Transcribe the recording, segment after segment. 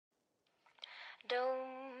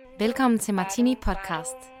Velkommen til Martini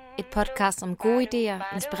Podcast. Et podcast om gode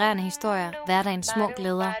idéer, inspirerende historier, hverdagens små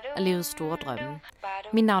glæder og livets store drømme.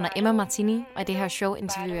 Mit navn er Emma Martini, og i det her show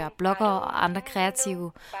interviewer jeg bloggere og andre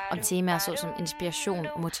kreative om temaer såsom inspiration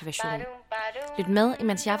og motivation. Lyt med,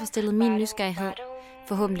 imens jeg får stillet min nysgerrighed.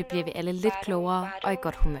 Forhåbentlig bliver vi alle lidt klogere og i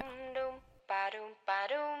godt humør.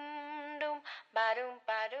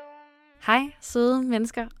 Hej søde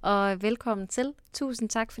mennesker, og velkommen til. Tusind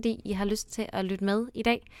tak, fordi I har lyst til at lytte med i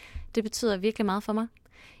dag. Det betyder virkelig meget for mig.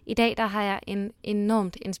 I dag der har jeg en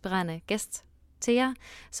enormt inspirerende gæst til jer,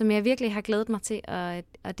 som jeg virkelig har glædet mig til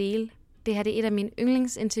at dele. Det her det er et af mine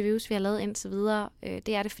yndlingsinterviews, vi har lavet indtil videre.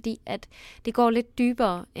 Det er det, fordi at det går lidt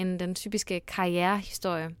dybere end den typiske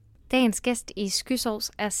karrierehistorie. Dagens gæst i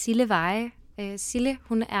Skysovs er Sille Veje. Sille,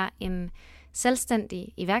 hun er en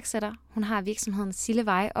selvstændig iværksætter. Hun har virksomheden Sille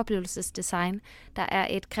Veje Oplevelsesdesign, der er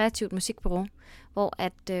et kreativt musikbureau, hvor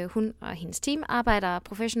at hun og hendes team arbejder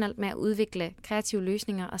professionelt med at udvikle kreative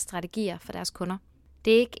løsninger og strategier for deres kunder.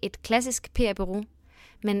 Det er ikke et klassisk PR-bureau,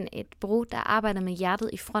 men et bureau, der arbejder med hjertet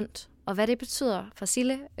i front. Og hvad det betyder for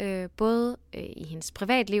Sille, både i hendes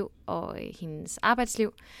privatliv og i hendes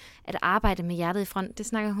arbejdsliv, at arbejde med hjertet i front, det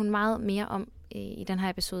snakker hun meget mere om i den her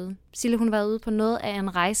episode. Sille, hun har været ude på noget af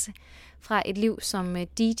en rejse fra et liv som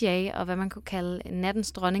DJ og hvad man kunne kalde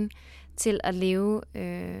nattens dronning, til at leve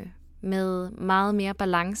med meget mere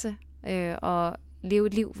balance og leve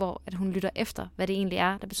et liv, hvor at hun lytter efter, hvad det egentlig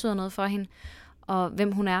er, der betyder noget for hende, og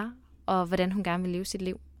hvem hun er, og hvordan hun gerne vil leve sit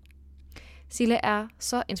liv. Sille er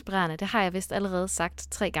så inspirerende. Det har jeg vist allerede sagt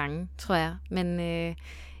 3 gange, tror jeg. Men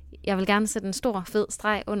jeg vil gerne sætte en stor, fed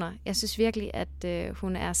streg under. Jeg synes virkelig, at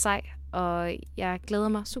hun er sej, og jeg glæder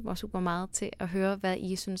mig super, super meget til at høre, hvad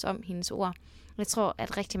I synes om hendes ord. Jeg tror,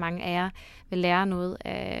 at rigtig mange af jer vil lære noget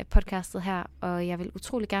af podcastet her, og jeg vil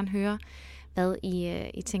utrolig gerne høre, hvad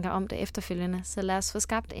I tænker om det efterfølgende. Så lad os få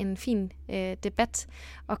skabt en fin debat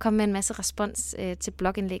og komme med en masse respons til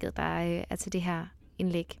blogindlægget, der er til det her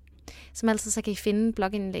indlæg. Som altid, så kan I finde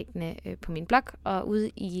blogindlæggene på min blog, og ude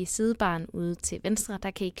i sidebaren ude til venstre,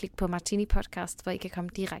 der kan I klikke på Martini Podcast, hvor I kan komme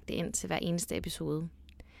direkte ind til hver eneste episode.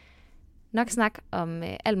 Nok snak om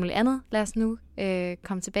alt muligt andet. Lad os nu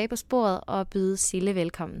komme tilbage på sporet og byde Sille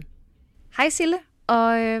velkommen. Hej Sille,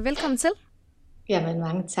 og velkommen til. Jamen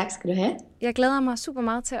mange tak skal du have. Jeg glæder mig super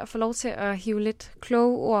meget til at få lov til at hive lidt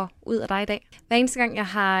kloge ord ud af dig i dag. Hver eneste gang jeg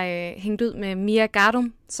har hængt ud med Mia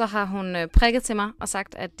Gardum, så har hun prikket til mig og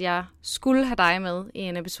sagt, at jeg skulle have dig med i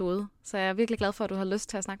en episode. Så jeg er virkelig glad for, at du har lyst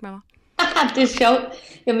til at snakke med mig. Det er sjovt.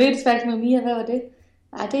 Jeg mødtes faktisk med Mia. Hvad var det?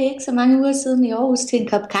 Ej, det er ikke så mange uger siden i Aarhus til en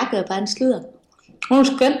kop kaffe og bare en sludder. Hun er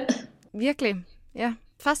skøn. Virkelig, ja.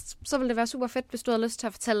 Først så ville det være super fedt, hvis du havde lyst til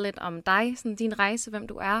at fortælle lidt om dig, sådan din rejse, hvem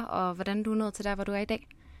du er, og hvordan du er nået til der, hvor du er i dag.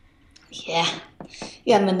 Ja,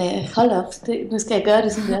 jamen hold op, nu skal jeg gøre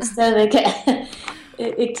det, som jeg stadigvæk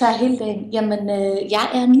ikke tager hele dagen. Jamen, jeg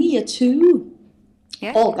er 29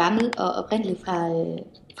 år gammel og oprindelig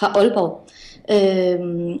fra Aalborg.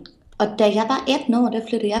 Og da jeg var 18 år, der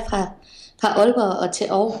flyttede jeg fra Aalborg og til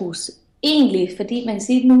Aarhus. Egentlig, fordi man kan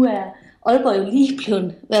sige, at nu er Aalborg jo lige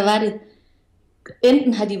blevet, hvad var det?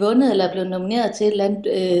 Enten har de vundet eller er blevet nomineret til et eller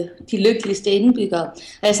andet, de lykkeligste indbyggere.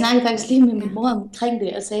 Og jeg snakkede faktisk lige med min mor omkring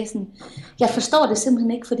det og sagde sådan, jeg forstår det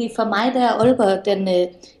simpelthen ikke, fordi for mig der er Aalborg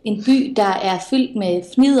en by, der er fyldt med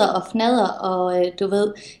fnider og fnader og du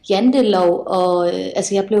ved, jantelov. Og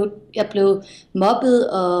altså jeg blev mobbet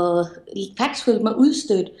og faktisk følte mig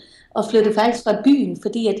udstødt og flyttede faktisk fra byen,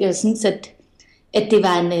 fordi at jeg synes, at det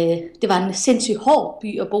var en sindssygt hård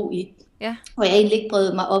by at bo i. Ja. Og jeg egentlig ikke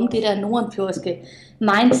brød mig om det der nordenfjordske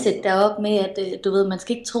mindset deroppe med, at du ved, man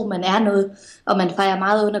skal ikke tro, man er noget, og man fejrer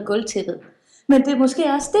meget under gulvtæppet. Men det er måske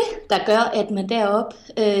også det, der gør, at man deroppe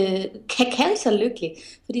kan kalde sig lykkelig,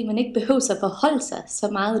 fordi man ikke behøver at forholde sig så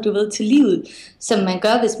meget, du ved, til livet, som man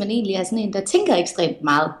gør, hvis man egentlig er sådan en, der tænker ekstremt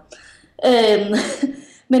meget.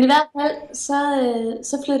 Men i hvert fald,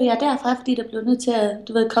 så flyttede jeg derfra, fordi der blev nødt til at,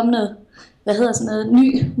 du ved, komme noget,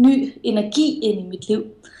 ny energi ind i mit liv.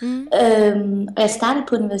 Og jeg startede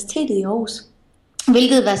på universitetet i Aarhus,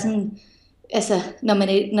 hvilket var sådan, altså når man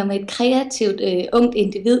er et kreativt ungt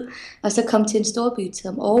individ, og så kom til en storby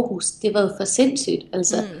som Aarhus, det var jo for sindssygt,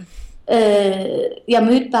 altså. Jeg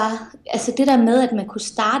mødte bare, altså det der med, at man kunne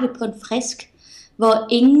starte på en frisk, hvor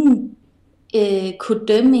ingen kunne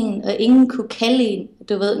dømme en, og ingen kunne kalde en,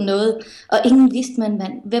 du ved, noget, og ingen vidste,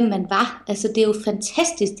 hvem man var. Altså det er jo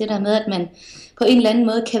fantastisk, det der med, at man på en eller anden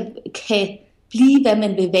måde kan blive, hvad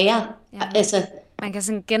man vil være. Ja. Altså, man kan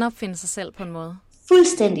sådan genopfinde sig selv på en måde.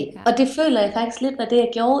 Fuldstændig, ja. Og det føler jeg faktisk lidt var det, jeg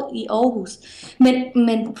gjorde i Aarhus.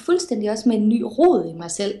 Men fuldstændig også med en ny rod i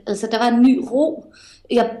mig selv. Altså der var en ny ro,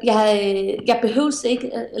 Jeg behøvede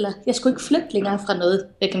ikke, eller jeg skulle ikke flygte længere fra noget,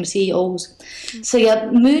 hvad kan man sige, i Aarhus. Så jeg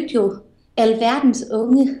mødte jo alverdens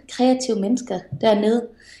unge, kreative mennesker dernede,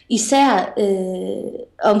 især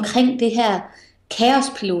omkring det her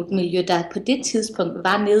kaospilotmiljø, der på det tidspunkt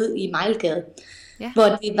var nede i Mejlgade, hvor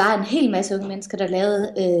det var en hel masse unge mennesker, der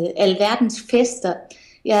lavede alverdens fester.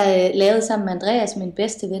 Jeg lavede sammen med Andreas, min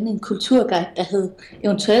bedste ven, en kulturguide, der hed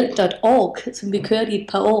eventuelt.org, som vi kørte i et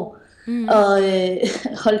par år, og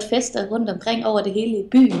holdt fester rundt omkring over det hele i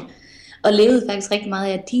byen, og levede faktisk rigtig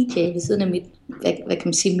meget af DJ ved siden af mit, hvad kan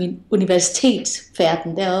man sige, min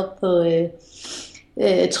universitetsfærden deroppe på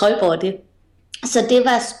Trøjborg. Det. Så det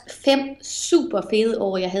var 5 super fede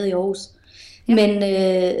år, jeg havde i Aarhus. Ja.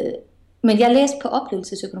 Men jeg læste på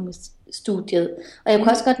oplevelsesøkonomistudiet, og jeg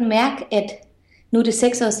kunne også godt mærke, at nu er det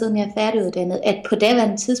 6 år siden, jeg er færdiguddannet, at på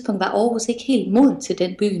daværende tidspunkt var Aarhus ikke helt moden til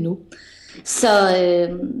den by nu.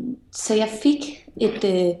 Så jeg fik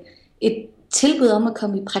et tilbud om at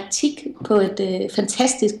komme i praktik på et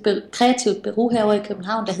fantastisk kreativt bureau herovre i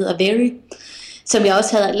København, der hedder Very, som jeg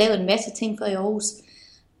også havde lavet en masse ting for i Aarhus.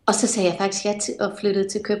 Og så sagde jeg faktisk ja til at flytte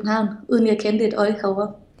til København, uden jeg kendte et øje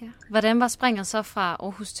herovre. Ja. Hvordan var springet så fra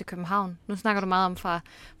Aarhus til København? Nu snakker du meget om fra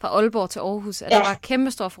Aalborg til Aarhus, at der var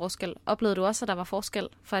kæmpe stor forskel. Oplevede du også, at der var forskel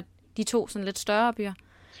fra de 2 sådan lidt større byer?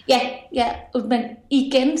 Ja, men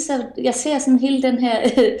igen, så jeg ser sådan hele den her,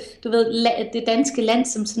 du ved, det danske land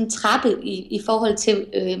som sådan en trappe i forhold til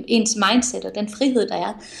ens mindset og den frihed, der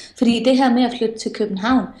er. Fordi det her med at flytte til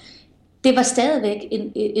København, det var stadigvæk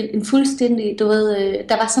en fuldstændig, du ved,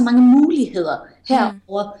 der var så mange muligheder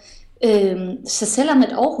herovre. Så selvom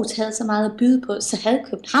at Aarhus havde så meget at byde på, så havde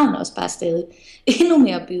København også bare stadig endnu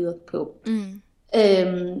mere at byde på.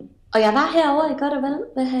 Og jeg var herovre i godt og vel,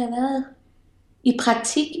 hvad har jeg været? I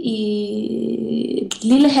praktik i et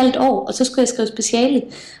lille halvt år, og så skulle jeg skrive speciale,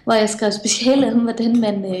 hvor jeg skrev speciale om, hvordan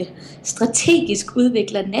man strategisk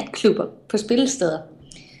udvikler natklubber på spillesteder.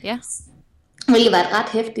 Ja. Hvilket var et ret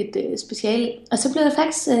hæftigt speciale. Og så blev jeg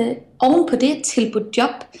faktisk oven på det tilbudt job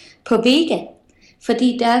på Vega,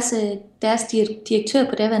 fordi deres direktør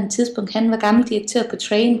på daværende tidspunkt, han var gammel direktør på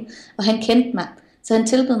Train, og han kendte mig, så han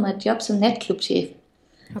tilbød mig et job som natklubchef.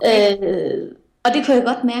 Okay. Og det kunne jeg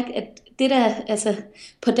godt mærke, at det der, altså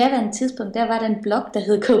på daværende tidspunkt, der var der en blog, der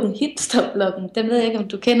hed Copenhagen Hipster-bloggen. Den ved jeg ikke, om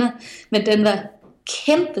du kender, men den var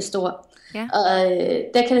kæmpestor. Ja. Og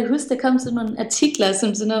der kan jeg huske, der kom sådan nogle artikler,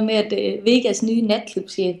 som sådan noget med, at Vegas nye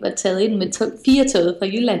natklubchef var taget ind med 4-toget fra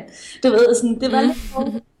Jylland. Du ved, sådan, det var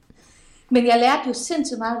lidt men jeg lærte jo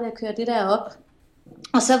sindssygt meget ved at køre det der op.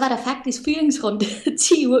 Og så var der faktisk fyringsrunde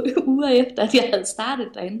 10 uger efter, at jeg havde startet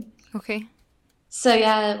derinde. Okay. Så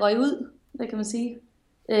jeg røg ud, hvad kan man sige,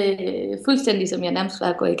 fuldstændig som jeg nærmest var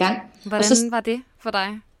at gå i gang. Hvordan var det for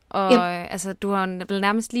dig? Og altså, du har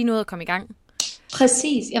nærmest lige nået at komme i gang.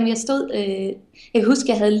 Præcis. Jamen jeg stod, jeg kan huske,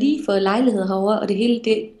 jeg havde lige fået lejlighed herovre, og det hele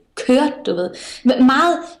det kørte, du ved. Men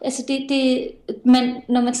meget, altså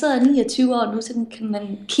når man sidder 29 år nu, så kan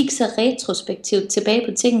man kigge sig retrospektivt tilbage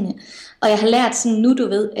på tingene. Og jeg har lært sådan nu, du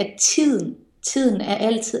ved, at tiden er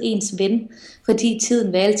altid ens ven, fordi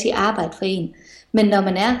tiden vil altid arbejde for en. Men når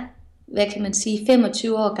man er, hvad kan man sige,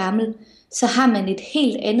 25 år gammel, så har man et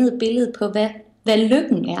helt andet billede på, hvad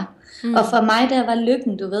lykken er. Og for mig der var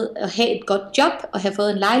lykken, du ved, at have et godt job og have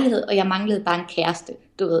fået en lejlighed, og jeg manglede bare en kæreste,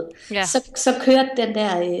 du ved. Ja. Så kørte den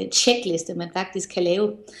der checkliste, man faktisk kan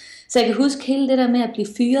lave. Så jeg kan huske hele det der med at blive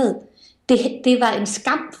fyret, det var en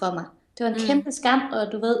skam for mig. Det var en kæmpe skam,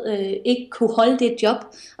 og du ved, ikke kunne holde det job,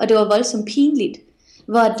 og det var voldsomt pinligt.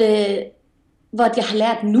 Hvor jeg har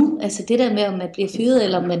lært nu, altså det der med, om man bliver fyret,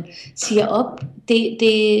 eller om man siger op,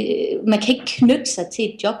 man kan ikke knytte sig til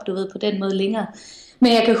et job, du ved, på den måde længere.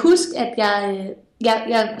 Men jeg kan huske, at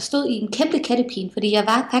jeg stod i en kæmpe kattepine, fordi jeg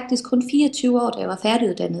var faktisk kun 24 år, da jeg var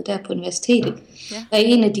færdiguddannet der på universitetet. Ja. Jeg er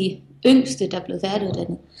en af de yngste, der blev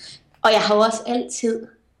færdiguddannet. Og jeg har jo også altid,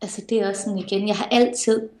 altså det er også sådan igen, jeg har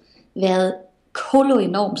altid været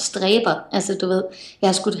enormt stræber. Altså du ved, jeg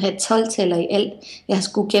har skulle have 12-taller i alt. Jeg har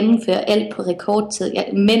skulle gennemføre alt på rekordtid,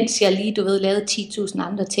 mens jeg lige, du ved, lavede 10.000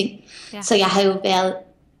 andre ting. Ja. Så jeg har jo været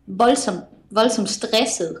voldsomt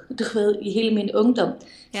stresset, du ved, i hele min ungdom,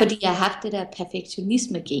 fordi jeg har haft det der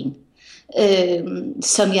perfektionisme-gen,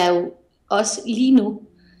 som jeg jo også lige nu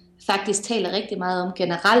faktisk taler rigtig meget om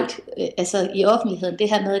generelt, altså i offentligheden, det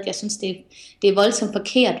her med, at jeg synes, det er voldsomt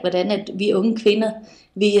forkert, hvordan at vi unge kvinder,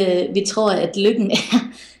 vi tror, at lykken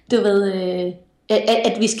er, du ved,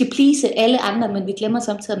 at vi skal please alle andre, men vi glemmer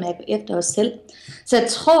samtidig at mærke efter os selv. Så jeg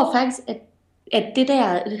tror faktisk, at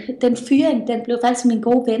den fyring, den blev faktisk min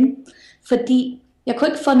gode ven, fordi jeg kunne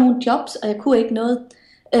ikke få nogen jobs, og jeg kunne ikke noget.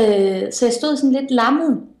 Så jeg stod sådan lidt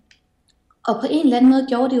lammet. Og på en eller anden måde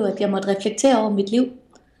gjorde det jo, at jeg måtte reflektere over mit liv.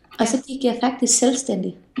 Og så gik jeg faktisk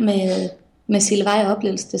selvstændig med Silvej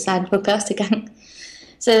Oplevelsesdesign på første gang.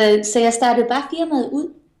 Så jeg startede bare firmaet ud,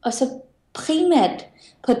 og så primært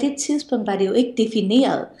på det tidspunkt var det jo ikke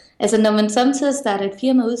defineret. Altså når man samtidig starter et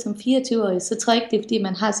firma ud som 24-årig, så tror jeg ikke, det er fordi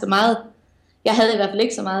man har så meget. Jeg havde i hvert fald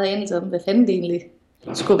ikke så meget anelse om, hvad fanden det egentlig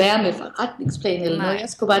skulle være med forretningsplan eller noget. Jeg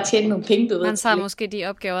skulle bare tjene nogle penge, du ved. Man tager måske de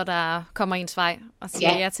opgaver, der kommer ens vej, og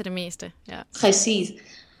siger ja til det meste. Ja. Præcis.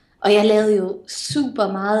 Og jeg lavede jo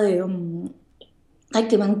super meget,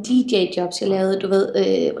 rigtig mange DJ-jobs. Jeg lavede, du ved,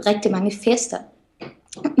 rigtig mange fester.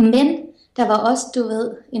 Men der var også, du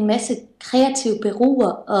ved, en masse kreative bureauer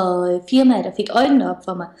og firmaer, der fik øjnene op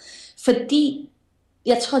for mig. Fordi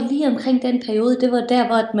jeg tror lige omkring den periode, det var der,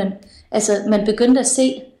 hvor man begyndte at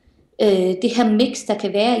se det her mix, der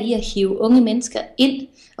kan være i at hive unge mennesker ind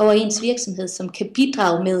over ens virksomhed, som kan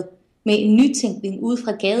bidrage med en nytænkning ude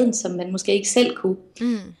fra gaden, som man måske ikke selv kunne.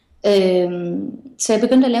 Så jeg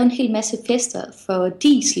begyndte at lave en hel masse fester for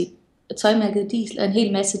Diesel, tøjmærket Diesel og en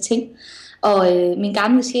hel masse ting. Og min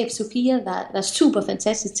gamle chef Sofia var super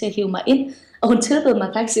fantastisk til at hive mig ind, og hun tilbød mig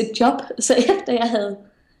faktisk et job. Så efter jeg havde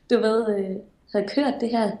kørt det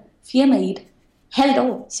her firma i et halvt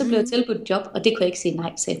år, så blev jeg tilbudt et job, og det kunne jeg ikke sige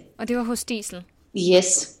nej til. Og det var hos Diesel?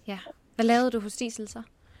 Yes. Ja. Hvad lavede du hos Diesel så?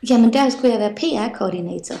 Jamen der skulle jeg være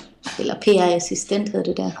PR-koordinator, eller PR-assistent hed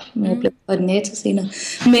det der, men jeg blev koordinator senere.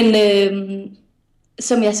 Men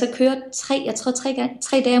som jeg så kørte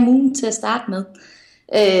 3 dage om ugen til at starte med.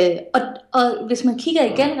 Og hvis man kigger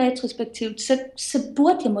igen retrospektivt, så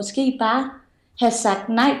burde jeg måske bare have sagt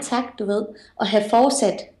nej tak, du ved, og have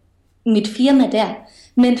fortsat mit firma der.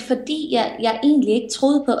 Men fordi jeg egentlig ikke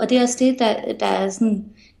troede på, og det er også det, der er sådan,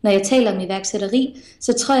 når jeg taler om iværksætteri,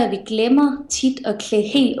 så tror jeg, vi glemmer tit at klæde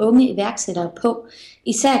helt unge iværksættere på.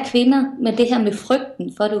 Især kvinder med det her med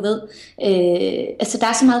frygten, for du ved, der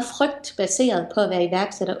er så meget frygt baseret på at være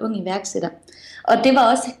iværksætter, ung iværksætter. Og det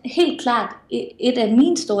var også helt klart et af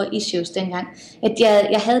mine store issues dengang, at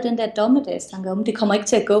jeg havde den der dommedagstanke om, det kommer ikke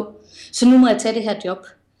til at gå, så nu må jeg tage det her job.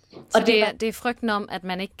 Og det er frygten om, at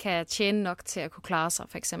man ikke kan tjene nok til at kunne klare sig,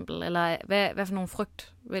 for eksempel? Eller hvad for nogle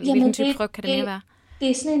frygt? Hvilken type frygt kan det mere være? Det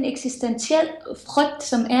er sådan en eksistentiel frygt,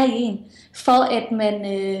 som er i en, for at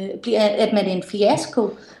man er en fiasko,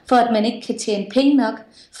 for at man ikke kan tjene penge nok,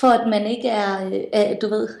 for at man ikke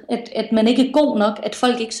at man ikke er god nok, at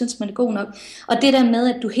folk ikke synes, man er god nok. Og det der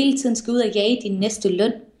med, at du hele tiden skal ud og jage din næste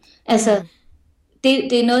løn. Altså,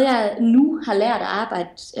 det er noget, jeg nu har lært at arbejde,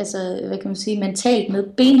 hvad kan man sige, mentalt med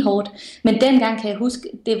benhårdt. Men dengang kan jeg huske,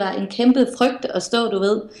 det var en kæmpe frygt at stå, du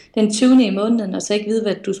ved, den 20. i måneden, og så ikke vide,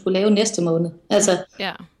 hvad du skulle lave næste måned.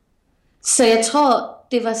 Ja. Så jeg tror,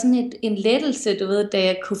 det var sådan en lettelse, du ved, da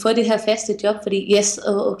jeg kunne få det her faste job, fordi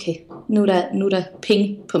okay, nu er der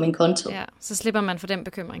penge på min konto. Ja, så slipper man for den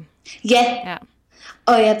bekymring. Ja.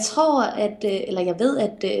 Og jeg tror, jeg ved,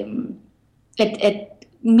 at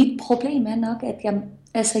mit problem er nok, at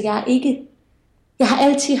jeg har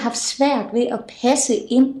altid haft svært ved at passe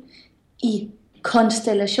ind i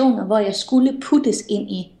konstellationer, hvor jeg skulle puttes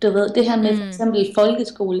ind i, du ved, det her med for eksempel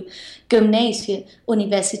folkeskole, gymnasie,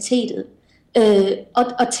 universitetet,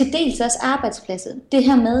 og til dels også arbejdspladser. Det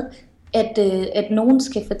her med, at nogen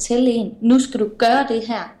skal fortælle en, nu skal du gøre det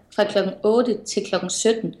her fra klokken 8 til klokken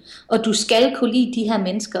 17, og du skal kunne lide de her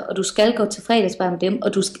mennesker, og du skal gå til fredagsbar med dem,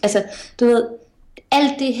 og du ved,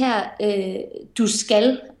 alt det her, du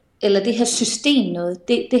skal, eller det her system noget,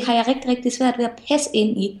 det har jeg rigtig, rigtig svært ved at passe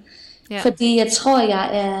ind i. Ja. Fordi jeg tror,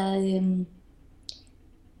 jeg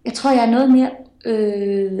er noget mere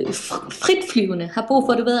fritflyvende, har brug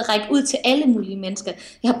for, du ved, at række ud til alle mulige mennesker.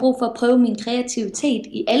 Jeg har brug for at prøve min kreativitet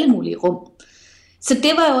i alle mulige rum. Så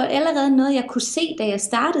det var jo allerede noget, jeg kunne se, da jeg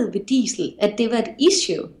startede ved Diesel, at det var et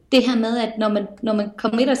issue. Det her med, at når man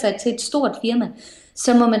committer sig til et stort firma,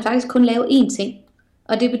 så må man faktisk kun lave én ting.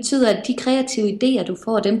 Og det betyder, at de kreative idéer, du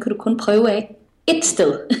får, dem kan du kun prøve af ét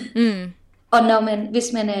sted. Og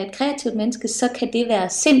hvis man er et kreativt menneske, så kan det være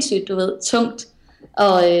sindssygt, du ved, tungt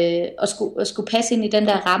at skulle passe ind i den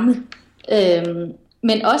der ramme.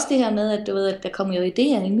 Men også det her med, at du ved, at der kommer jo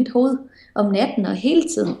idéer i mit hoved om natten og hele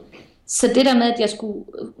tiden. Så det der med, at jeg skulle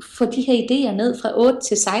få de her idéer ned fra 8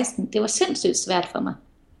 til 16, det var sindssygt svært for mig.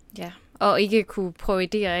 Ja, og ikke kunne prøve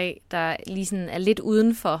idéer af, der lige sådan er lidt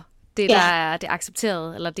uden for det, der er det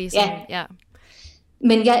accepterede, eller det sådan, ja.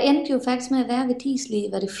 Men jeg endte jo faktisk med at være ved Diesel i,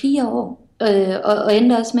 var det 4 år, og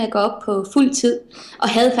endte også med at gå op på fuld tid, og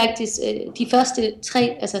havde faktisk de første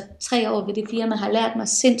 3 år ved det firma, har lært mig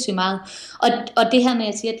sindssygt meget. Og det her med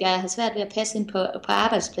at sige, at jeg har svært ved at passe ind på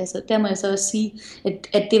arbejdspladser, der må jeg så også sige,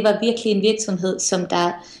 at det var virkelig en virksomhed, som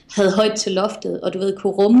der havde højt til loftet, og du ved,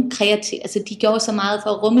 kunne rumme kreativ, altså de gjorde så meget for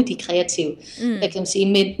at rumme de kreative, hvad kan man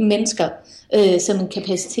sige, mennesker, som en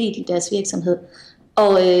kapacitet i deres virksomhed.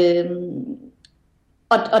 Og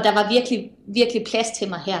der var virkelig, virkelig plads til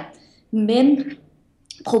mig her. Men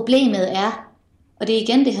problemet er, og det er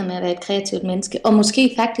igen det her med at være et kreativt menneske, og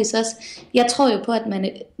måske faktisk også, jeg tror jo på, at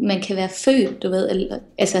man kan være født, du ved,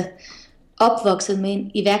 altså opvokset med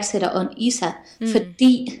en iværksætterånd i sig,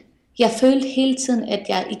 fordi jeg følte hele tiden, at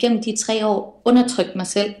jeg igennem de 3 år undertrykte mig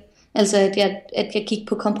selv, altså at jeg gik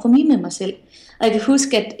på kompromis med mig selv. Og jeg kan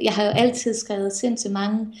huske, at jeg har jo altid skrevet sindssygt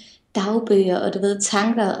mange dagbøger, og du ved,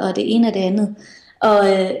 tanker, og det ene og det andet. Og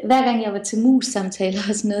hver gang jeg var til mus-samtaler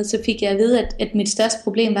og sådan noget, så fik jeg at vide, at mit største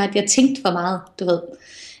problem var, at jeg tænkte for meget, du ved.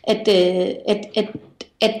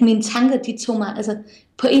 At mine tanker, de tog mig, altså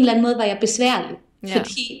på en eller anden måde var jeg besværlig,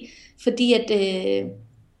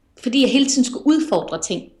 fordi jeg hele tiden skulle udfordre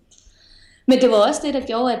ting. Men det var også det, der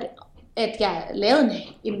gjorde, at jeg lavede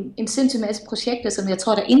en sindssyg masse projekter, som jeg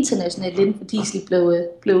tror, der internationalt inden for Diesel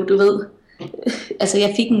blev, du ved, altså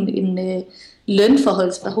jeg fik en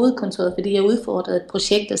lønforhold fra hovedkontoret, fordi jeg udfordrede et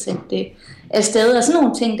projekt og sendte det afsted, og sådan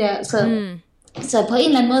nogle ting der. Så på en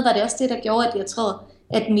eller anden måde var det også det, der gjorde, at jeg tror,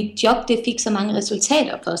 at mit job, det fik så mange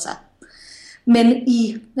resultater for sig. Men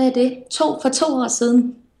for 2 år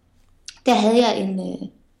siden, der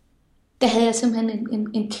havde jeg simpelthen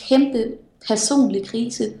en kæmpe personlig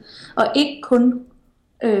krise, og ikke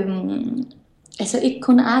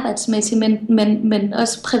kun arbejdsmæssigt, men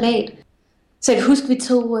også privat. Så jeg kan huske,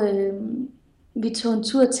 vi tog en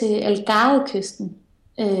tur til Algarve-kysten,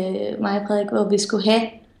 mig og Frederik, hvor vi skulle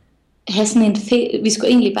have sådan en ferie. Vi skulle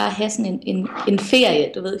egentlig bare have sådan en ferie,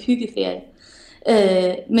 du ved, hyggeferie.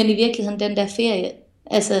 Men i virkeligheden den der ferie,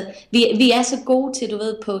 altså vi er så gode til, du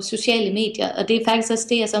ved, på sociale medier, og det er faktisk også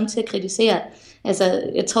det, jeg samtidig kritiserer. Altså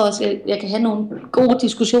jeg tror også, jeg kan have nogle gode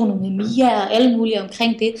diskussioner med Mia og alle mulige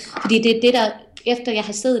omkring det, fordi det er det, der, efter jeg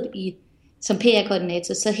har siddet som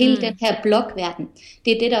PR-koordinator, så hele den her blogverden,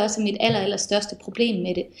 det er det, der også er mit aller største problem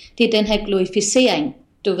med det. Det er den her glorificering,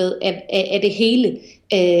 du ved, af det hele.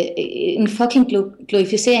 En fucking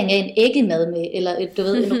glorificering af en æggemad med, eller du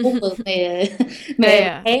ved, en rugbrød med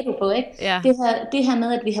avocado på, ikke? Ja. Det her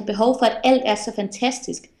med, at vi har behov for, at alt er så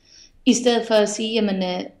fantastisk, i stedet for at sige, jamen,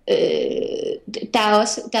 der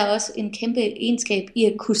er også en kæmpe egenskab i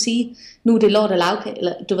at kunne sige, nu er det lort og lavkage,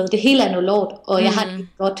 eller du ved, det hele er noget lort, og jeg har det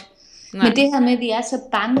ikke godt. Nej. Men det her med, at vi er så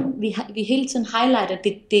bange, vi hele tiden highlighter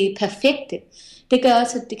det perfekte, det gør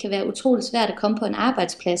også, at det kan være utroligt svært at komme på en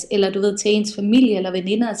arbejdsplads, eller du ved, til ens familie eller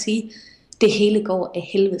veninder og sige, det hele går af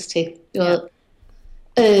helvedes til. Ja.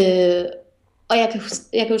 Og jeg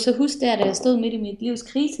kan jo så huske der, da jeg stod midt i mit livs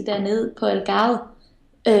krise dernede på Algarve,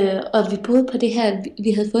 og vi boede på det her,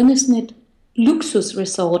 vi havde fundet sådan et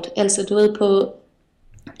luksusresort, altså du ved på,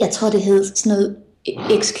 jeg tror det hed sådan noget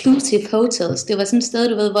exclusive hotels. Det var sådan et sted,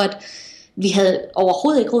 du ved, hvor vi havde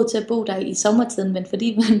overhovedet ikke råd til at bo der i sommertiden, men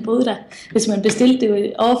fordi man boede der, hvis man bestilte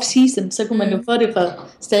det off-season, så kunne man jo få det for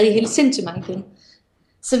stadig helt sindssygt mange penge.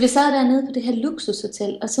 Så vi sad dernede på det her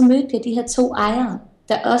luksushotel, og så mødte jeg de her 2 ejere,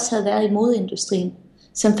 der også havde været i modeindustrien,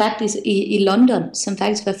 som faktisk i London, som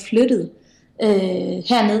faktisk var flyttet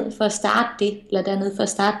herned for at starte det, eller dernede for at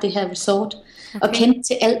starte det her resort, og kendte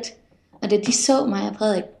til alt. Og da de så mig og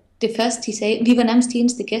Frederik, det første de sagde, vi var nærmest de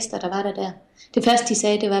eneste gæster, der var der. Det første de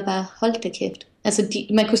sagde, det var bare, hold da kæft. Altså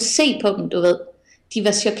man kunne se på dem, du ved. De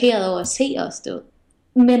var chokeret over at se os, du ved.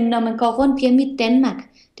 Men når man går rundt hjemme i Danmark,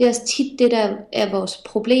 det er også tit det, der er vores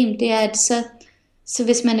problem, det er, at så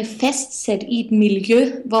hvis man er fastsat i et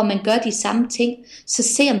miljø, hvor man gør de samme ting, så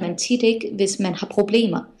ser man tit ikke, hvis man har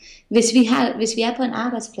problemer. Hvis vi er på en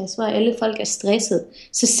arbejdsplads, hvor alle folk er stresset,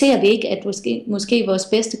 så ser vi ikke, at måske vores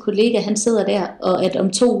bedste kollega, han sidder der, og at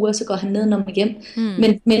om 2 uger, så går han ned og hjem.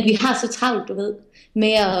 Men vi har så travlt, du ved,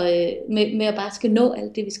 med at bare skal nå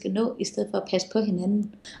alt det, vi skal nå, i stedet for at passe på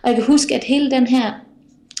hinanden. Og jeg kan huske, at hele den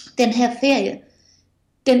her ferie,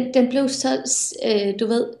 den blev så, du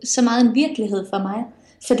ved, så meget en virkelighed for mig.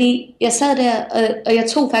 Fordi jeg sad der, og jeg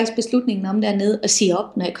tog faktisk beslutningen om dernede at sige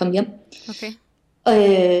op, når jeg kom hjem. Okay.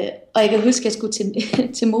 Og jeg kan huske, at jeg skulle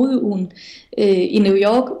til modeugen i New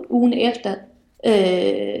York ugen efter,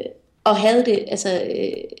 og havde det, altså,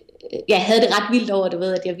 jeg havde det ret vildt over, du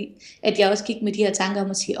ved, at jeg også gik med de her tanker om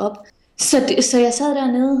at sige op. Så jeg sad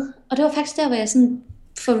dernede, og det var faktisk der, hvor jeg sådan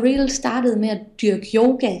for real startede med at dyrke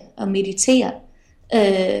yoga og meditere.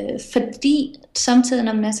 Fordi samtidig,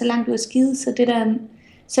 når man er så langt ud af skide,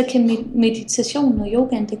 så kan meditationen og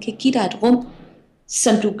yogaen, det kan give dig et rum,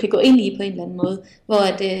 som du kan gå ind i på en eller anden måde,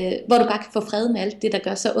 hvor du bare kan få fred med alt det, der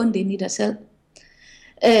gør så ondt ind i dig selv.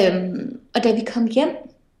 Og da vi kom hjem,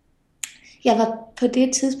 jeg var på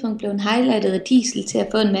det tidspunkt blevet highlightet af Diesel til at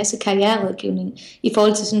få en masse karriererådgivning i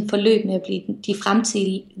forhold til sådan et forløb med at blive de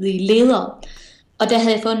fremtidige ledere. Og der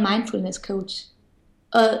havde jeg fået en mindfulness coach.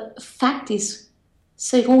 Og faktisk,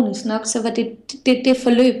 så ironisk nok, så var det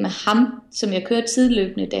forløb med ham, som jeg kørte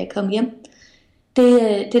sideløbende, da jeg kom hjem,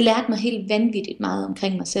 det lærte mig helt vanvittigt meget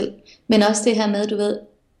omkring mig selv. Men også det her med, du ved,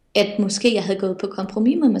 at måske jeg havde gået på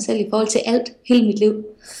kompromis med mig selv i forhold til alt, hele mit liv.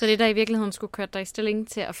 Så det der i virkeligheden skulle køre dig i stilling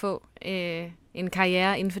til at få en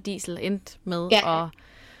karriere inden for Diesel, endte med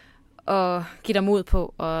at give dig mod på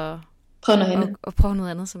at prøve noget andet. Og prøve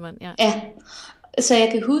noget andet, simpelthen. Ja, så jeg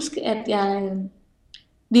kan huske, at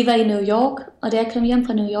vi var i New York, og da jeg kom hjem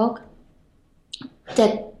fra New York,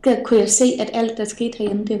 der kunne jeg se, at alt, der skete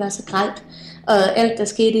herhjemme, det var så grelt. Og alt, der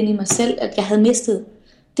skete inde i mig selv, at jeg havde mistet.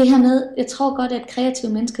 Det her med, jeg tror godt, at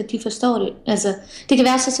kreative mennesker, de forstår det. Altså, det kan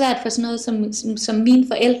være så svært for sådan noget som mine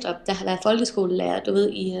forældre, der har været folkeskolelærer, du ved,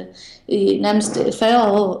 i nærmest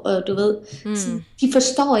 40 år, og du ved, de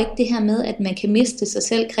forstår ikke det her med, at man kan miste sig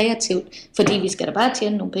selv kreativt, fordi vi skal da bare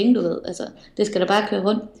tjene nogle penge, du ved, altså, det skal da bare køre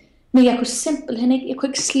rundt. Men jeg kunne simpelthen ikke,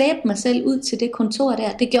 slæbe mig selv ud til det kontor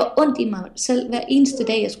der. Det gjorde ondt i mig selv hver eneste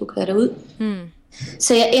dag, jeg skulle køre derud.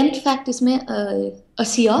 Så jeg endte faktisk med at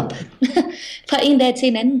sige op fra en dag til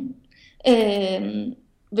en anden.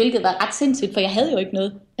 Hvilket var ret sindssygt, for jeg havde jo ikke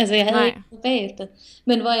noget. Altså jeg havde ikke noget bagefter.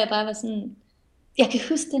 Men hvor jeg bare var sådan, jeg kan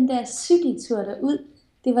huske den der cykeltur derud.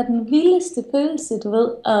 Det var den vildeste følelse, du ved,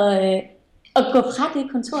 at gå fra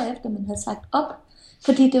det kontor efter man havde sagt op.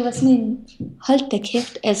 Fordi det var sådan en, hold da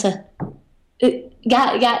kæft, altså.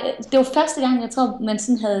 Det var første gang, jeg tror, man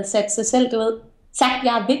sådan havde sat sig selv, du ved, sagt,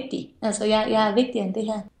 jeg er vigtig. Altså, jeg er vigtigere end det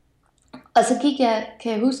her. Og så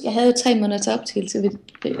kan jeg huske, jeg havde jo 3 måneders optagelse,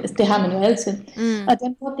 det har man jo altid. Og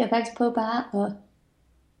den brugte jeg faktisk på bare at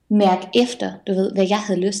mærke efter, du ved, hvad jeg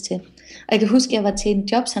havde lyst til. Og jeg kan huske, jeg var til en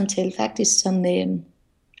jobsamtale faktisk som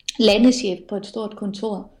landeschef på et stort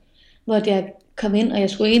kontor, hvor jeg kom ind, og jeg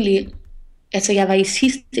skulle egentlig, altså jeg var i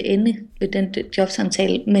sidste ende ved den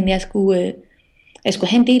jobsamtale, men jeg skulle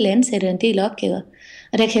have en del ansatte og en del opgaver.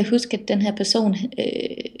 Og der kan jeg huske, at den her person,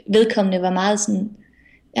 vedkommende var meget sådan,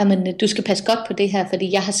 jamen du skal passe godt på det her,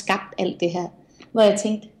 fordi jeg har skabt alt det her. Hvor jeg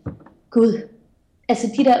tænkte, Gud, altså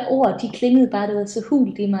de der ord, de klingede bare, det var så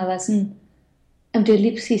hult i mig, var sådan, jamen det er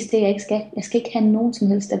lige præcis det, jeg ikke skal. Jeg skal ikke have nogen som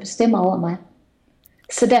helst, der bestemmer over mig.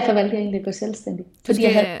 Så derfor valgte jeg egentlig at gå selvstændig. Du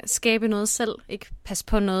skal skabe noget selv, ikke passe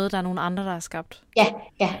på noget, der er nogen andre, der har skabt.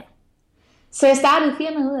 Ja. Så jeg startede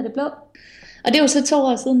firmaet ud af det blå. Og det er jo så 2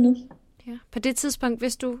 år siden nu. Ja. På det tidspunkt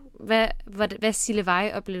vidste du, hvad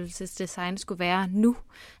Sillevej oplevelsesdesign skulle være nu.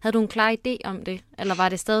 Havde du en klar idé om det? Eller var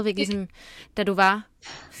det stadigvæk ligesom, da du var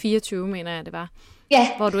 24, mener jeg det var? Ja.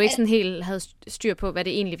 Hvor du ikke sådan helt havde styr på, hvad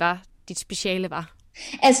det egentlig var, dit speciale var?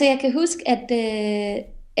 Altså jeg kan huske,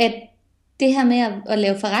 at det her med at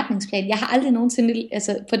lave forretningsplan, jeg har aldrig nogensinde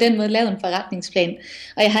på den måde lavet en forretningsplan,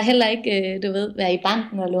 og jeg har heller ikke, været i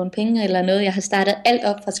banken og låne penge eller noget. Jeg har startet alt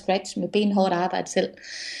op fra scratch med benhårdt arbejde selv.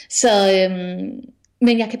 Så,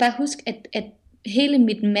 men jeg kan bare huske, at hele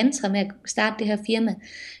mit mantra med at starte det her firma,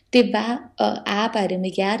 det var at arbejde med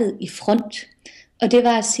hjertet i front. Og det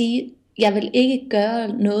var at sige, jeg vil ikke gøre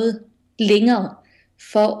noget længere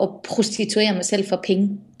for at prostituere mig selv for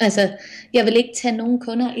penge. Altså, jeg vil ikke tage nogen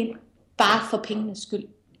kunder ind bare for pengenes skyld.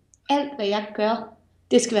 Alt hvad jeg gør,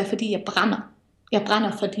 det skal være fordi jeg brænder. Jeg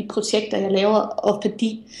brænder for de projekter jeg laver, og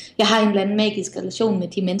fordi jeg har en eller anden magisk relation med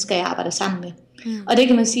de mennesker jeg arbejder sammen med. Og det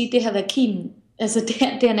kan man sige, det har været kimen. Altså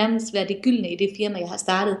det har nærmest været det gyldne i det firma jeg har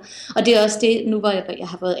startet. Og det er også det nu hvor jeg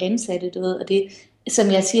har været ansatte, du ved, og det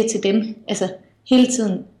som jeg siger til dem, altså hele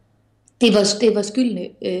tiden, det er vores gyldne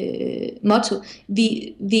motto.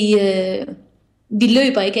 Vi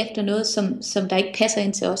løber ikke efter noget som der ikke passer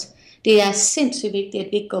ind til os. Det er sindssygt vigtigt,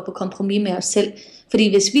 at vi ikke går på kompromis med os selv. Fordi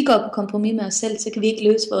hvis vi går på kompromis med os selv, så kan vi ikke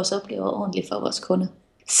løse vores opgaver ordentligt for vores kunder.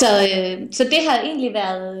 Så det har egentlig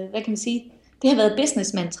været, hvad kan man sige, det har været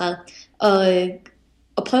businessmantraet.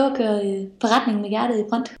 Og prøve at køre forretningen med hjertet i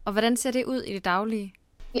front. Og hvordan ser det ud i det daglige?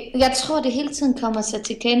 Jeg tror, det hele tiden kommer sig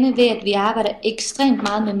til kende ved, at vi arbejder ekstremt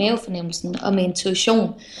meget med mavefornemmelsen og med intuition.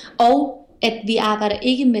 Og at vi arbejder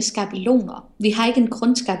ikke med skabeloner. Vi har ikke en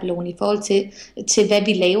grundskabelon i forhold til hvad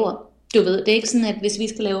vi laver. Du ved, det er ikke sådan, at hvis vi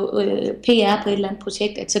skal lave PR på et eller andet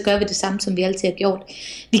projekt, at så gør vi det samme, som vi altid har gjort.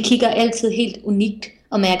 Vi kigger altid helt unikt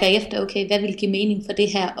og mærker efter, okay, hvad vil give mening for det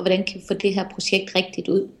her, og hvordan kan vi få det her projekt rigtigt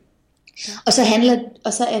ud. Og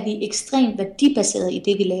så er vi ekstremt værdibaseret i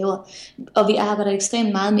det, vi laver. Og vi arbejder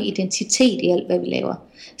ekstremt meget med identitet i alt, hvad vi laver.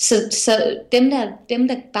 Så dem,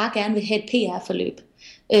 der bare gerne vil have et PR-forløb,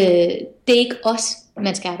 det er ikke os,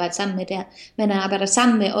 man skal arbejde sammen med der. Man arbejder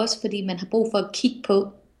sammen med os, fordi man har brug for at kigge på,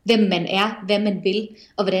 hvem man er, hvad man vil,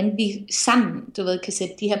 og hvordan vi sammen, kan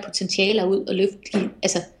sætte de her potentialer ud og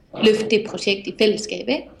løfte det projekt i fællesskab,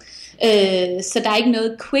 ikke? Så der er ikke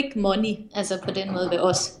noget quick money, altså på den måde ved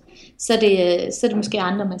os. Så er det måske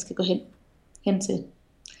andre, man skal gå hen til.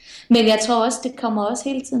 Men jeg tror også, det kommer også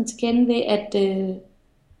hele tiden til kende ved,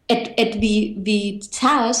 at vi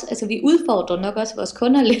tager os, altså vi udfordrer nok også vores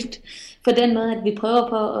kunder lidt, på den måde, at vi prøver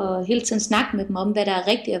på at hele tiden snakke med dem om, hvad der er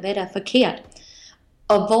rigtigt og hvad der er forkert.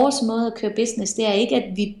 Og vores måde at køre business, det er ikke,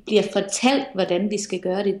 at vi bliver fortalt, hvordan vi skal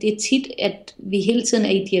gøre det. Det er tit, at vi hele tiden er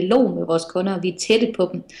i dialog med vores kunder, og vi er tætte på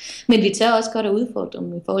dem. Men vi tør også godt at udfordre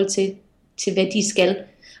dem i forhold til hvad de skal.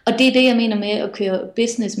 Og det er det, jeg mener med at køre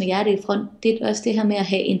business med hjertet i front. Det er også det her med at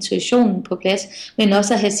have intuitionen på plads, men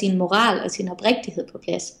også at have sin moral og sin oprigtighed på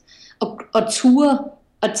plads. Og ture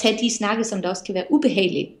og tage de snakke, som der også kan være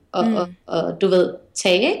ubehagelige og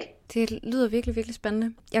tage, ikke? Det lyder virkelig, virkelig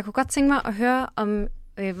spændende. Jeg kunne godt tænke mig at høre om,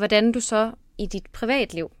 hvordan du så i dit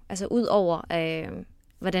privatliv, altså ud over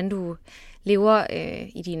hvordan du lever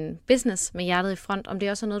i din business med hjertet i front, om det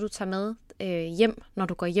også er noget, du tager med hjem, når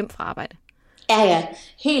du går hjem fra arbejde. Ja,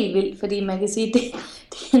 helt vildt, fordi man kan sige, det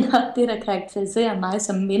er nok det, der karakteriserer mig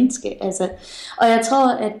som menneske. Altså. Og jeg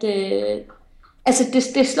tror, at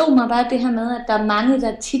det slog mig bare det her med, at der er mange,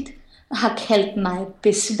 der tit har kaldt mig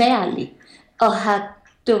besværlig, og har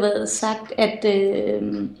sagt, at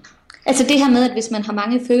det her med, at hvis man har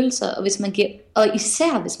mange følelser, og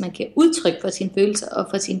især hvis man giver udtryk for sine følelser, og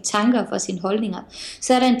for sine tanker, og for sine holdninger,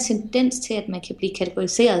 så er der en tendens til, at man kan blive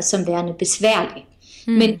kategoriseret som værende besværlig.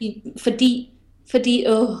 Men fordi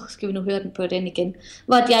skal vi nu høre den på den igen,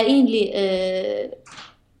 hvor jeg egentlig,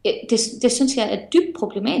 det synes jeg er dybt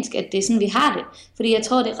problematisk, at det er sådan, vi har det. Fordi jeg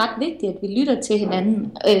tror, det er ret vigtigt, at vi lytter til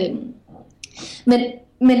hinanden.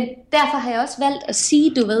 Men derfor har jeg også valgt at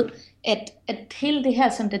sige, at hele det her,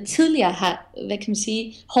 som der tidligere har,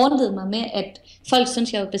 håndtet mig med, at folk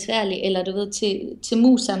synes, jeg var besværlig, eller til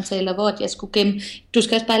mus-samtaler, hvor jeg skulle gemme, du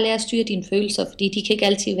skal også bare lære at styre dine følelser, fordi de kan ikke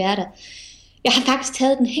altid være der. Jeg har faktisk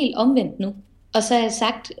taget den helt omvendt nu, og så har jeg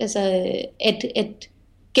sagt, at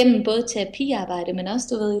gennem både terapiarbejde, men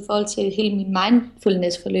også i forhold til hele min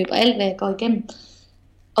mindfulness-forløb, og alt hvad jeg går igennem,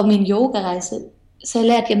 og min yogarejse, så har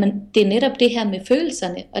jeg lært, jamen det er netop det her med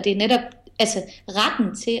følelserne, og det er netop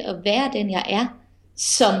retten til at være den jeg er,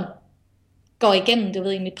 som går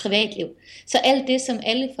igennem, i mit privatliv. Så alt det, som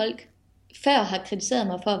alle folk før har kritiseret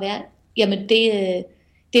mig for at være, jamen det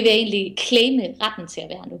vil jeg egentlig claime retten til at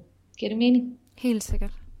være nu. Giver det mening? Helt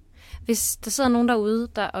sikkert. Hvis der sidder nogen derude,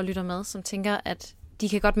 og lytter med, som tænker, at de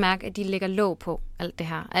kan godt mærke, at de lægger låg på alt det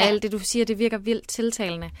her, og alt det, du siger, det virker vildt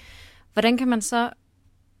tiltalende. Hvordan kan man så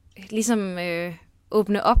ligesom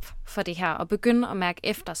åbne op for det her, og begynde at mærke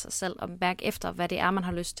efter sig selv, og mærke efter, hvad det er, man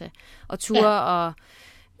har lyst til, og ture og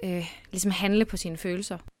ligesom handle på sine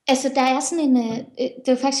følelser? Altså, der er sådan en, det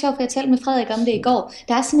var faktisk sjovt, for jeg talte med Frederik om det i går,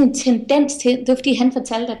 der er sådan en tendens til, det var fordi han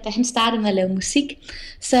fortalte, at da han startede med at lave musik,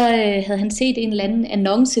 så havde han set en eller anden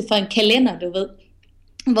annonce for en kalender,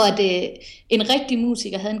 hvor en rigtig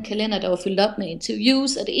musiker havde en kalender, der var fyldt op med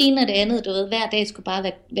interviews, og det ene og det andet, hver dag skulle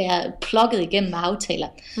bare være plukket igennem med aftaler.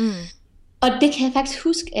 Og det kan jeg faktisk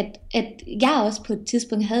huske, at jeg også på et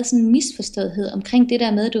tidspunkt havde sådan en misforståethed omkring det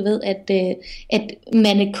der med, at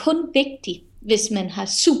man er kun vigtig, hvis man har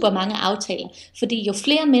super mange aftaler. Fordi jo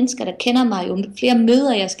flere mennesker, der kender mig, jo flere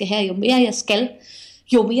møder jeg skal have, jo mere jeg skal,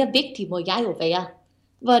 jo mere vigtig må jeg jo være.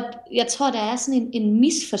 Hvor jeg tror, der er sådan en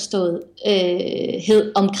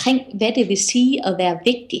misforståethed omkring, hvad det vil sige at være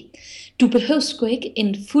vigtig. Du behøver sgu ikke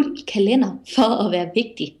en fuld kalender for at være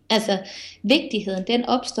vigtig. Altså, vigtigheden, den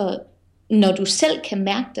opstår, når du selv kan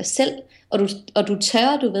mærke dig selv, og du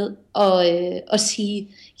tør, at sige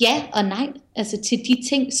ja og nej, altså til de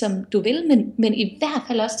ting, som du vil, men i hvert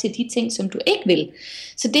fald også til de ting, som du ikke vil.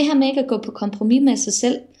 Så det her med ikke at gå på kompromis med sig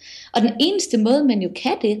selv, og den eneste måde, man jo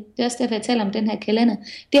kan det er også derfor, jeg taler om den her kalender,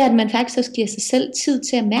 det er, at man faktisk også giver sig selv tid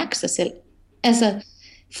til at mærke sig selv. Altså,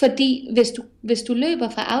 fordi hvis du løber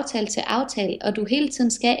fra aftale til aftale, og du hele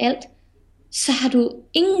tiden skal alt, så har du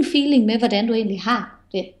ingen feeling med, hvordan du egentlig har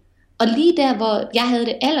det. Og lige der, hvor jeg havde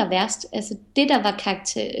det aller værst, altså det, der var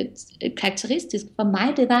karakteristisk for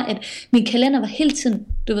mig, det var, at min kalender var hele tiden,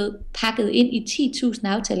 pakket ind i 10.000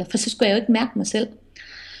 aftaler, for så skulle jeg jo ikke mærke mig selv.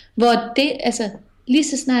 Hvor det, altså lige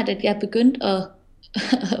så snart, at jeg begyndte at,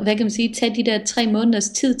 tage de der 3 måneders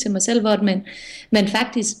tid til mig selv, hvor man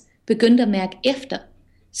faktisk begyndte at mærke efter,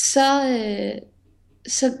 så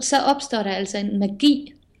opstår der altså en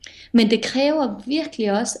magi. Men det kræver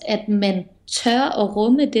virkelig også, at man tør at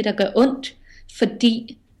rumme det, der gør ondt.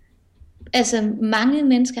 Fordi altså, mange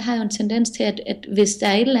mennesker har jo en tendens til, at hvis der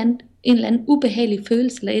er en eller anden ubehagelig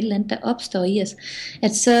følelse, eller et eller andet, der opstår i os,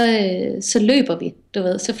 at så løber vi, du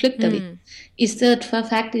ved, så flygter vi. I stedet for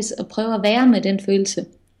faktisk at prøve at være med den følelse.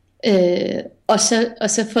 Og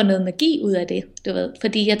så få noget magi ud af det, du ved.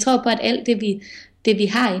 Fordi jeg tror på, at alt det vi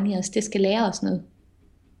har inde i os, det skal lære os noget.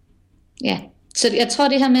 Ja, så jeg tror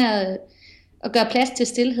det her med at gøre plads til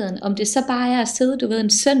stilheden, om det så bare er at sidde, du ved, en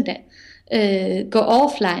søndag, gå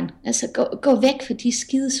offline, altså gå væk fra de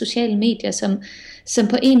skide sociale medier, som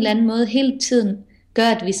på en eller anden måde hele tiden gør,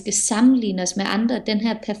 at vi skal sammenligne os med andre, den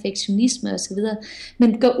her perfektionisme osv.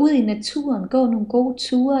 Men gå ud i naturen, gå nogle gode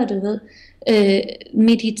ture, du ved,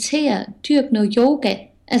 meditere, dyrk noget yoga,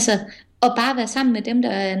 altså, og bare være sammen med dem, der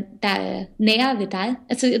er nære ved dig.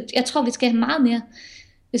 Altså, jeg tror, vi skal have meget mere.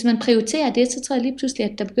 Hvis man prioriterer det, så tror jeg lige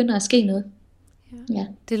pludselig, at der begynder at ske noget. Ja.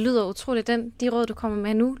 Det lyder utroligt. De råd, du kommer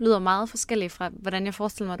med nu, lyder meget forskellige fra, hvordan jeg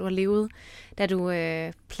forestiller mig, at du har levet, da du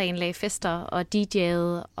planlagde fester og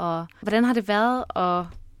DJ'ede. Og hvordan har det været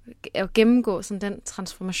at gennemgå sådan den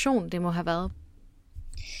transformation, det må have været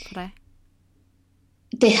for dig?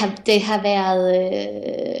 Det har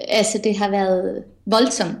været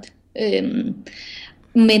voldsomt.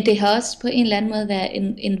 Men det har også på en eller anden måde været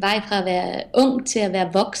en vej fra at være ung til at være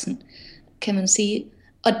voksen, kan man sige.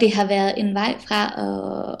 Og det har været en vej fra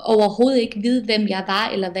at overhovedet ikke vide, hvem jeg var,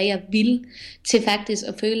 eller hvad jeg ville, til faktisk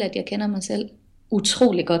at føle, at jeg kender mig selv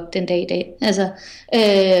utrolig godt den dag i dag. Altså,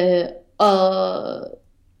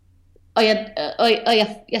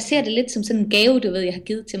 jeg ser det lidt som sådan en gave, du ved, jeg har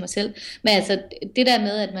givet til mig selv. Men altså, det der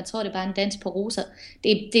med, at man tror, det er bare en dans på roser,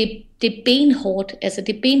 det er benhårdt. Altså,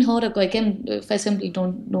 det er benhårdt at gå igennem for eksempel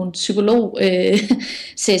nogle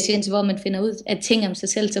psykolog-sessions, hvor man finder ud af ting om sig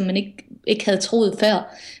selv, som man ikke havde troet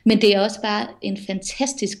før. Men det er også bare en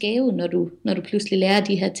fantastisk gave, når du pludselig lærer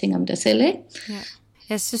de her ting om dig selv, ikke? Ja.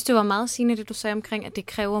 Jeg synes, det var meget sigende, det du sagde omkring, at det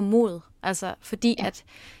kræver mod. Altså, fordi at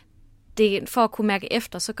det, for at kunne mærke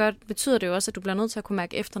efter, så betyder det jo også, at du bliver nødt til at kunne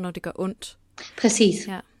mærke efter, når det gør ondt. Præcis.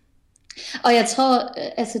 Ja. Og jeg tror,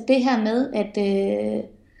 altså det her med, at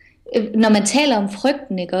når man taler om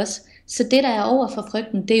frygten, ikke også, så det, der er over for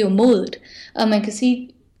frygten, det er jo modet. Og man kan sige,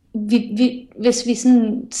 hvis vi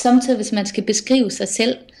sådan, samtidig hvis man skal beskrive sig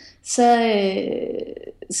selv, så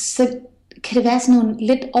kan det være sådan nogle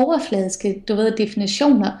lidt overfladiske, du ved,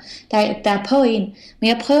 definitioner, der er på en. Men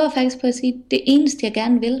jeg prøver faktisk på at sige, at det eneste, jeg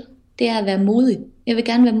gerne vil, det er at være modig. Jeg vil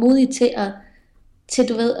gerne være modig til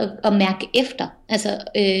du ved, at mærke efter. Altså,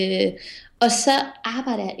 og så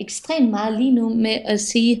arbejder jeg ekstremt meget lige nu med at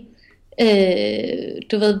sige,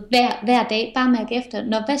 du ved, hver dag, bare mærke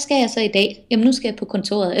efter, hvad skal jeg så i dag? Jamen, nu skal jeg på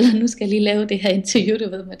kontoret, eller nu skal jeg lige lave det her interview, du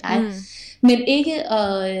ved, med dig. Men ikke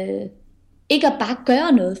at bare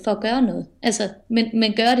gøre noget for at gøre noget. Altså,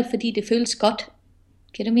 men gøre det, fordi det føles godt.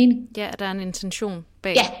 Giver det mening? Ja, der er en intention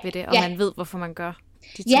bag ved det, og man ved, hvorfor man gør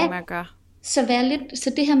de ting, man gør.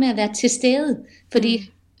 Så det her med at være til stede, fordi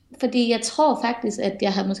jeg tror faktisk, at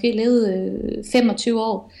jeg har måske levet 25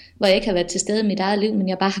 år, hvor jeg ikke har været til stede i mit eget liv, men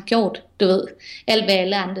jeg bare har gjort, du ved, alt hvad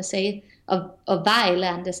alle andre sagde, og var alle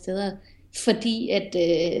andre steder, fordi at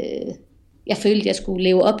jeg følte, at jeg skulle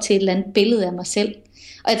leve op til et eller andet billede af mig selv.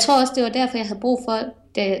 Og jeg tror også, det var derfor, jeg havde brug for,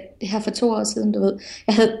 det her for 2 år siden, du ved,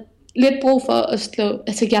 jeg havde lidt brug for at slå,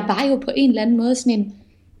 altså jeg var jo på en eller anden måde sådan en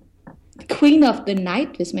queen of the night,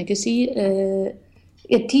 hvis man kan sige.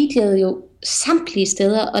 Jeg DJ'ede jo samtlige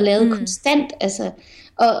steder, og lavede konstant, altså,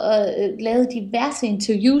 og lavede diverse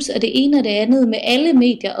interviews, og det ene og det andet med alle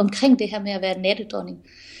medier omkring det her med at være nattedronning.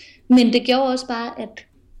 Men det gjorde også bare, at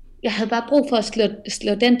jeg havde bare brug for at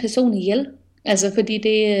slå den person ihjel. Altså, fordi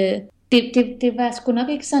det var sgu nok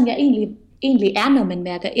ikke sådan, jeg egentlig er, når man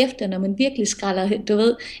mærker efter, når man virkelig skræller, du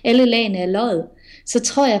ved, alle lagene af løget. Så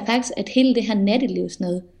tror jeg faktisk, at hele det her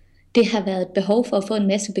nattelivsnød, det har været et behov for at få en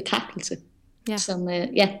masse bekræftelse. Ja.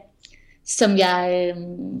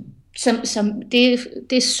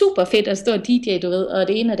 Det er super fedt at stå og DJ, du ved, og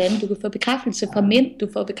det ene og det andet. Du kan få bekræftelse fra mænd, du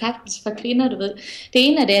får bekræftelse fra kvinder, du ved. Det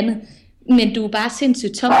ene og det andet. Men du er bare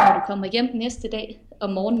sindssygt tom, når du kommer hjem næste dag om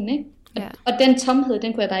morgenen, ikke? Ja. Og den tomhed,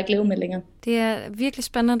 den kunne jeg bare ikke leve med længere. Det er virkelig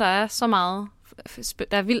spændende, der er så meget,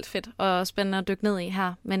 der er vildt fedt og spændende at dykke ned i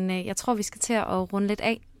her. Men jeg tror, vi skal til at runde lidt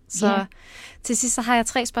af. Så til sidst så har jeg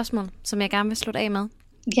 3 spørgsmål, som jeg gerne vil slutte af med.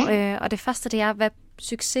 Ja. Og det første, det er, hvad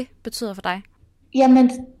succes betyder for dig?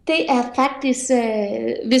 Jamen, det er faktisk,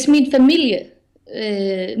 hvis min familie,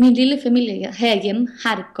 min lille familie herhjemme,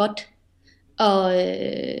 har det godt, og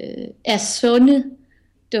er sunde,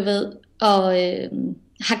 du ved, og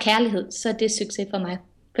har kærlighed, så er det succes for mig.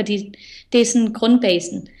 Fordi det er sådan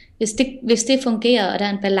grundbasen. Hvis det fungerer, og der er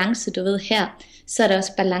en balance, du ved her, så er der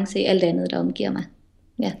også balance i alt andet, der omgiver mig.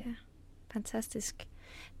 Ja. Fantastisk.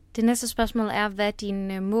 Det næste spørgsmål er, hvad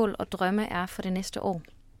dine mål og drømme er for det næste år?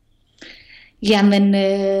 Jamen,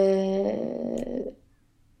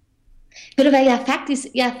 ved du hvad, jeg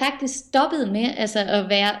er faktisk stoppet med altså, at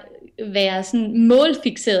være sådan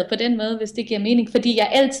målfikseret på den måde, hvis det giver mening, fordi jeg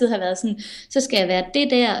altid har været sådan, så skal jeg være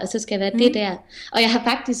det der, og så skal jeg være det der, og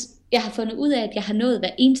jeg har fundet ud af, at jeg har nået hver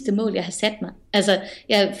eneste mål, jeg har sat mig. Altså,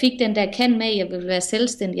 jeg fik den der kan med, jeg vil være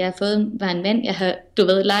selvstændig, jeg har fået var en mand, jeg har, du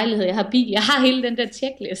ved, lejlighed, jeg har bil, jeg har hele den der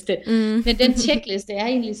checkliste, men den checkliste er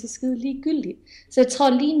egentlig så skide ligegyldig. Så jeg tror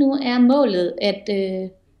lige nu er målet,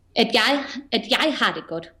 at jeg har det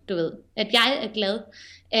godt, du ved, at jeg er glad,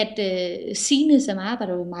 at Signe, som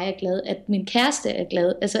arbejder med mig, er glad, at min kæreste er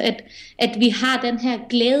glad, altså at vi har den her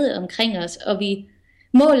glæde omkring os, og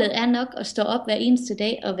målet er nok at stå op hver eneste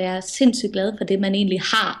dag og være sindssygt glad for det, man egentlig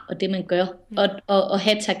har, og det man gør, og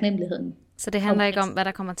have taknemmeligheden. Så det handler ikke om, hvad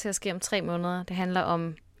der kommer til at ske om 3 måneder, det handler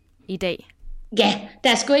om i dag? Ja,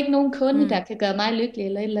 der er sgu ikke nogen kunde, der kan gøre mig lykkelig,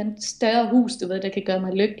 eller et eller andet større hus, du ved, der kan gøre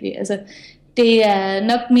mig lykkelig. Altså, det er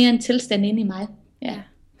nok mere en tilstand inde i mig. Ja,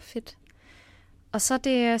 fedt. Og så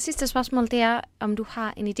det sidste spørgsmål, det er, om du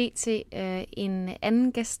har en idé til en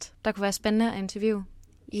anden gæst, der kunne være spændende at interviewe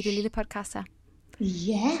i det lille podcast her.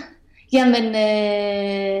 Ja, jamen,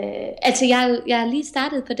 altså jeg er lige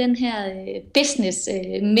startet på den her business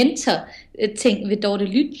mentor ting ved Dorte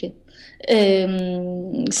Lytke,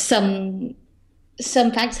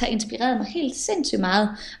 som faktisk har inspireret mig helt sindssygt meget,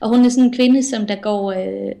 og hun er sådan en kvinde, som der går...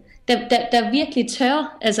 Der virkelig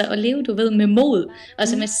tør altså at leve, du ved, med mod, og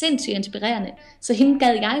som er sindssygt inspirerende. Så hende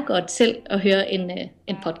gad jeg godt selv at høre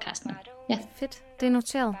en podcast med. Ja. Fedt, det er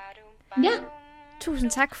noteret. Ja.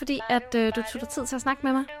 Tusind tak, fordi at du tog dig tid til at snakke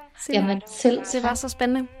med mig. Jamen selv tak. Det var så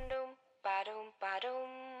spændende.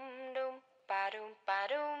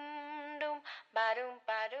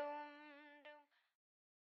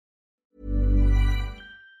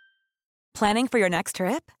 Planning for your next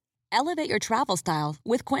trip? Elevate your travel style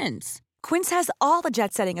with Quince. Quince has all the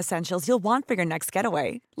jet-setting essentials you'll want for your next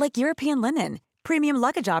getaway, like European linen, premium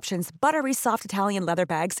luggage options, buttery soft Italian leather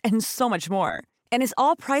bags, and so much more. And is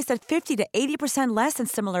all priced at 50 to 80% less than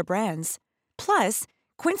similar brands. Plus,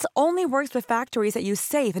 Quince only works with factories that use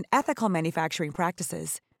safe and ethical manufacturing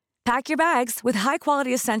practices. Pack your bags with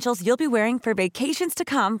high-quality essentials you'll be wearing for vacations to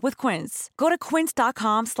come with Quince. Go to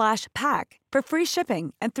quince.com/pack for free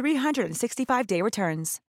shipping and 365-day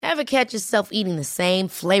returns. Ever catch yourself eating the same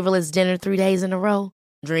flavorless dinner 3 days in a row?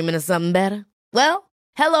 Dreaming of something better? Well,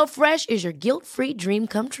 HelloFresh is your guilt-free dream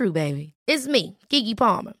come true, baby. It's me, Keke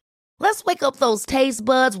Palmer. Let's wake up those taste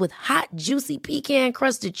buds with hot, juicy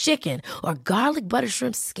pecan-crusted chicken or garlic butter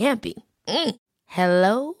shrimp scampi.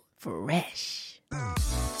 Hello Fresh.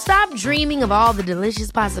 Stop dreaming of all the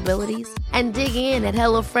delicious possibilities and dig in at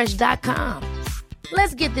HelloFresh.com.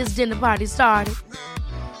 Let's get this dinner party started.